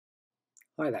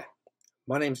Hi there,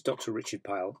 my name's Dr. Richard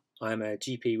Pyle. I'm a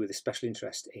GP with a special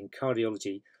interest in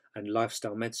cardiology and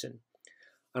lifestyle medicine,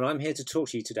 and I'm here to talk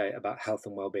to you today about health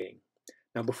and well-being.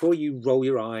 Now, before you roll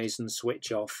your eyes and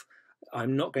switch off,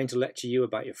 I'm not going to lecture you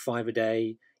about your 5 a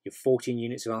day, your 14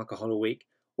 units of alcohol a week,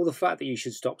 or the fact that you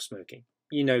should stop smoking.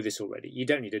 You know this already. You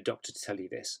don't need a doctor to tell you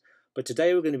this. But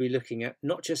today we're going to be looking at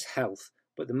not just health,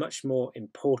 but the much more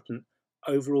important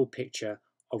overall picture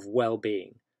of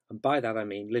well-being. And by that I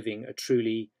mean living a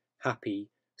truly happy,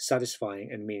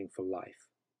 satisfying and meaningful life.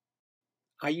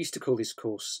 I used to call this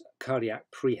course cardiac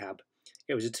prehab.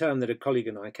 It was a term that a colleague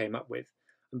and I came up with.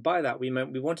 And by that we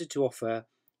meant we wanted to offer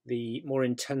the more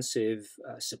intensive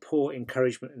support,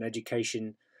 encouragement and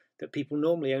education that people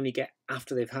normally only get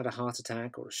after they've had a heart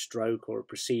attack or a stroke or a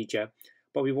procedure.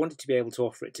 But we wanted to be able to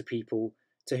offer it to people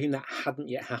to whom that hadn't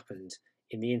yet happened,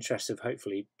 in the interest of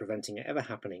hopefully preventing it ever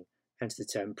happening, hence the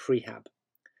term prehab.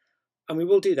 And we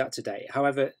will do that today.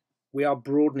 However, we are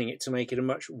broadening it to make it a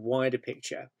much wider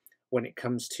picture when it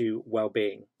comes to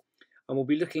well-being. And we'll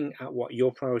be looking at what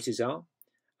your priorities are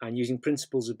and using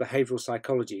principles of behavioural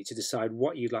psychology to decide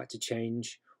what you'd like to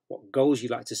change, what goals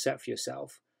you'd like to set for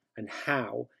yourself, and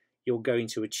how you're going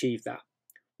to achieve that.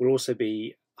 We'll also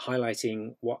be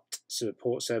highlighting what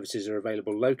support services are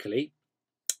available locally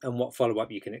and what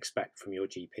follow-up you can expect from your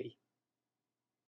GP.